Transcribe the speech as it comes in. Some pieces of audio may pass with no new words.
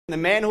The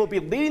man who will be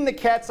leading the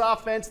Cats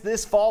offense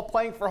this fall,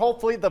 playing for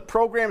hopefully the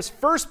program's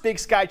first Big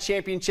Sky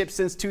championship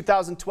since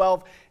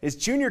 2012, is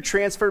junior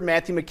transfer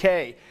Matthew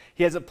McKay.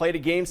 He hasn't played a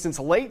game since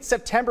late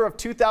September of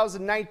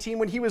 2019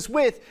 when he was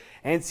with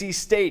NC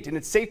State, and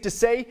it's safe to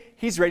say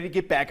he's ready to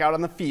get back out on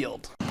the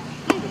field.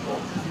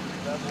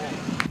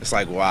 It's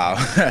like, wow,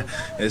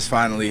 it's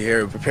finally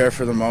here. Prepare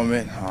for the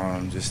moment.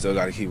 Just still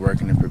got to keep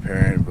working and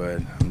preparing, but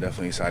I'm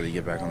definitely excited to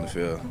get back on the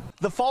field.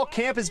 The fall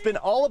camp has been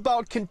all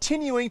about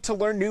continuing to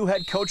learn new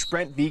head coach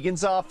Brent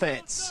Vigen's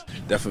offense.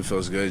 Definitely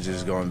feels good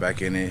just going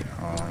back in it.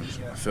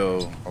 I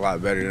feel a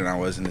lot better than I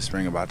was in the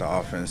spring about the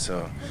offense,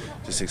 so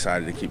just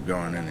excited to keep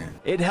going in it.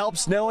 It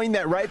helps knowing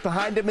that right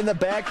behind him in the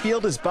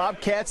backfield is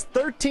Bobcats'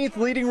 13th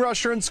leading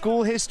rusher in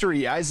school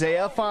history,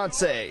 Isaiah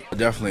Fonse.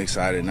 Definitely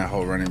excited in that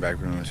whole running back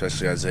room,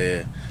 especially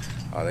Isaiah.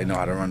 They know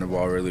how to run the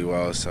ball really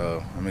well,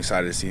 so I'm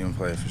excited to see him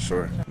play for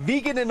sure.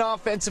 Vigen and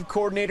offensive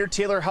coordinator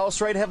Taylor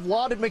Housewright have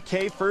lauded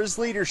McKay for his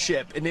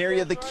leadership, an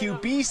area the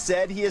QB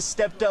said he has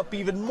stepped up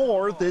even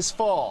more this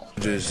fall.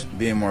 Just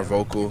being more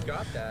vocal,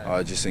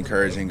 just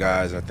encouraging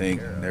guys. I think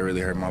they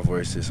really heard my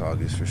voice this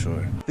August for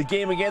sure. The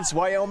game against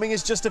Wyoming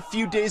is just a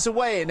few days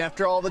away, and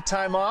after all the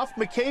time off,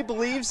 McKay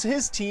believes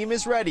his team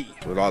is ready.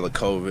 With all the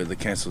COVID, the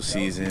canceled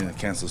season, the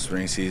canceled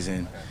spring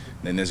season,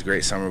 then this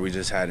great summer we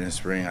just had in the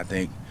spring, I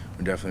think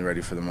we're definitely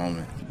ready for the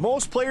moment.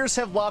 Most players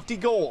have lofty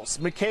goals.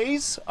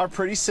 McKay's are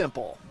pretty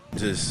simple.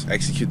 Just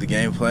execute the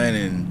game plan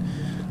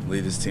and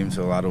lead this team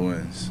to a lot of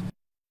wins.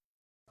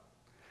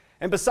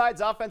 And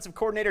besides offensive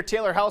coordinator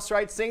Taylor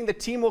Housewright saying the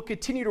team will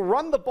continue to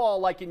run the ball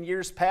like in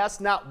years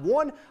past, not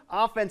one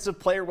offensive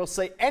player will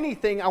say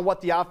anything on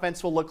what the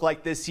offense will look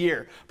like this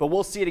year. But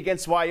we'll see it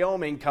against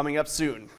Wyoming coming up soon.